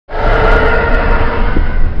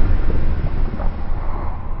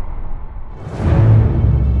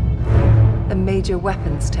major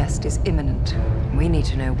weapons test is imminent. We need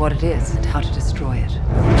to know what it is and how to destroy it.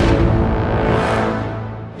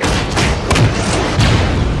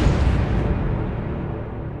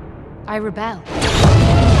 I rebel.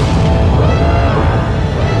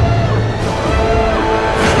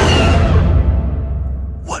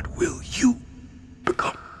 What will you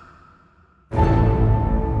become?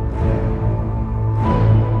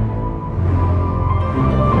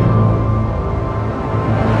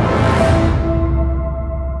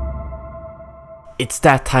 It's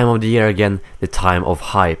that time of the year again, the time of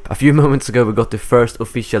hype. A few moments ago we got the first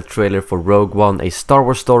official trailer for Rogue One, a Star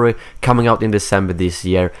Wars story coming out in December this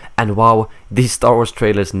year, and wow, these Star Wars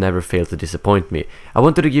trailers never fail to disappoint me. I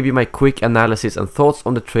wanted to give you my quick analysis and thoughts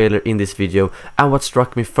on the trailer in this video, and what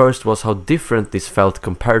struck me first was how different this felt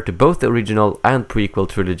compared to both the original and prequel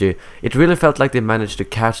trilogy. It really felt like they managed to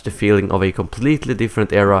catch the feeling of a completely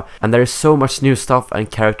different era, and there is so much new stuff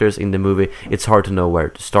and characters in the movie, it's hard to know where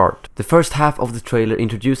to start. The first half of the trailer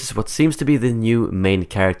introduces what seems to be the new main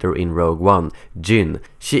character in Rogue One, Jyn.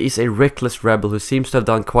 She is a reckless rebel who seems to have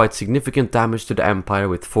done quite significant damage to the Empire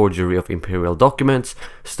with forgery of Imperial documents,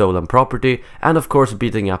 stolen property, and of course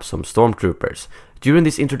beating up some stormtroopers. During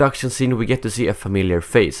this introduction scene we get to see a familiar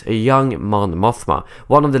face, a young Mon Mothma,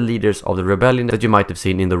 one of the leaders of the rebellion that you might have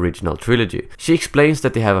seen in the original trilogy. She explains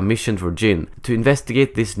that they have a mission for Jyn, to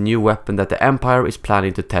investigate this new weapon that the Empire is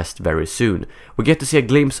planning to test very soon. We get to see a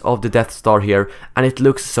glimpse of the Death Star here, and it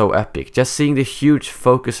looks so epic. Just seeing the huge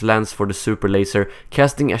focus lens for the super laser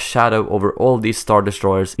casting a shadow over all these Star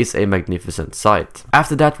Destroyers is a magnificent sight.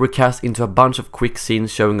 After that we're cast into a bunch of quick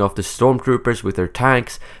scenes showing off the stormtroopers with their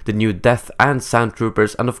tanks, the new Death and Sand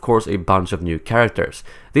Troopers, and of course a bunch of new characters.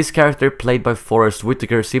 This character, played by Forrest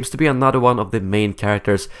Whitaker, seems to be another one of the main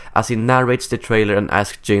characters as he narrates the trailer and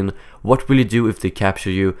asks Jyn, what will you do if they capture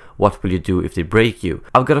you? What will you do if they break you?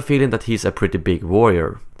 I've got a feeling that he's a pretty big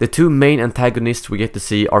warrior. The two main antagonists we get to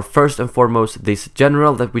see are first and foremost this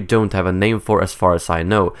general that we don't have a name for as far as I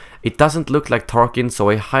know. It doesn't look like Tarkin, so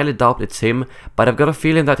I highly doubt it's him, but I've got a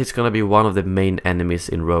feeling that it's gonna be one of the main enemies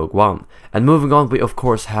in Rogue One. And moving on, we of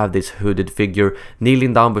course have this hooded figure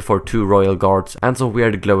kneeling down before two royal guards and some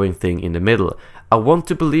weird glowing thing in the middle. I want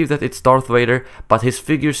to believe that it's Darth Vader, but his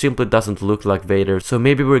figure simply doesn't look like Vader, so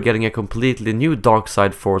maybe we're getting a completely new dark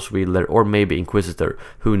side force wielder, or maybe Inquisitor,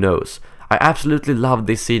 who knows. I absolutely love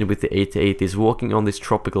this scene with the AT-ATs walking on this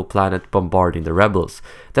tropical planet bombarding the rebels.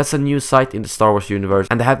 That's a new sight in the Star Wars universe,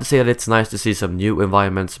 and I have to say that it's nice to see some new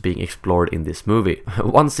environments being explored in this movie.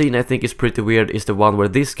 One scene I think is pretty weird is the one where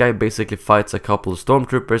this guy basically fights a couple of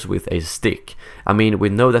stormtroopers with a stick. I mean, we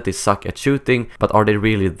know that they suck at shooting, but are they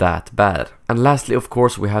really that bad? And lastly, of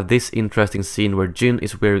course, we have this interesting scene where Jyn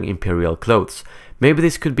is wearing Imperial clothes. Maybe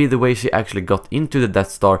this could be the way she actually got into the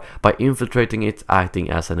Death Star, by infiltrating it,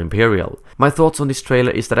 acting as an Imperial. My thoughts on this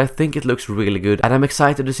trailer is that I think it looks really good, and I'm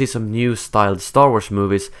excited to see some new styled Star Wars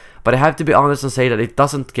movies, but I have to be honest and say that it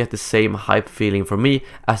doesn't get the same hype feeling for me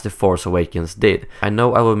as The Force Awakens did. I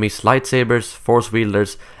know I will miss lightsabers, force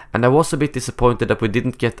wielders, and I was a bit disappointed that we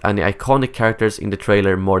didn't get any iconic characters in the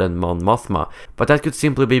trailer more than Mon Mothma, but that could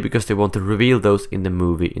simply be because they want to reveal those in the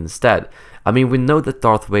movie instead. I mean, we know that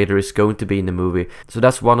Darth Vader is going to be in the movie, so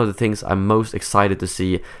that's one of the things I'm most excited to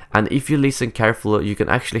see, and if you listen carefully you can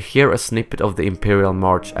actually hear a snippet of the Imperial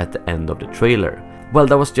March at the end of the trailer. Well,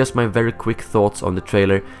 that was just my very quick thoughts on the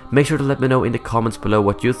trailer. Make sure to let me know in the comments below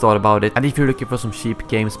what you thought about it, and if you're looking for some cheap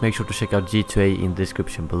games, make sure to check out G2A in the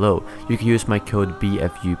description below. You can use my code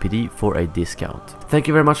BFUPD for a discount. Thank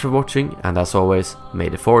you very much for watching, and as always, may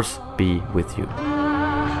the Force be with you.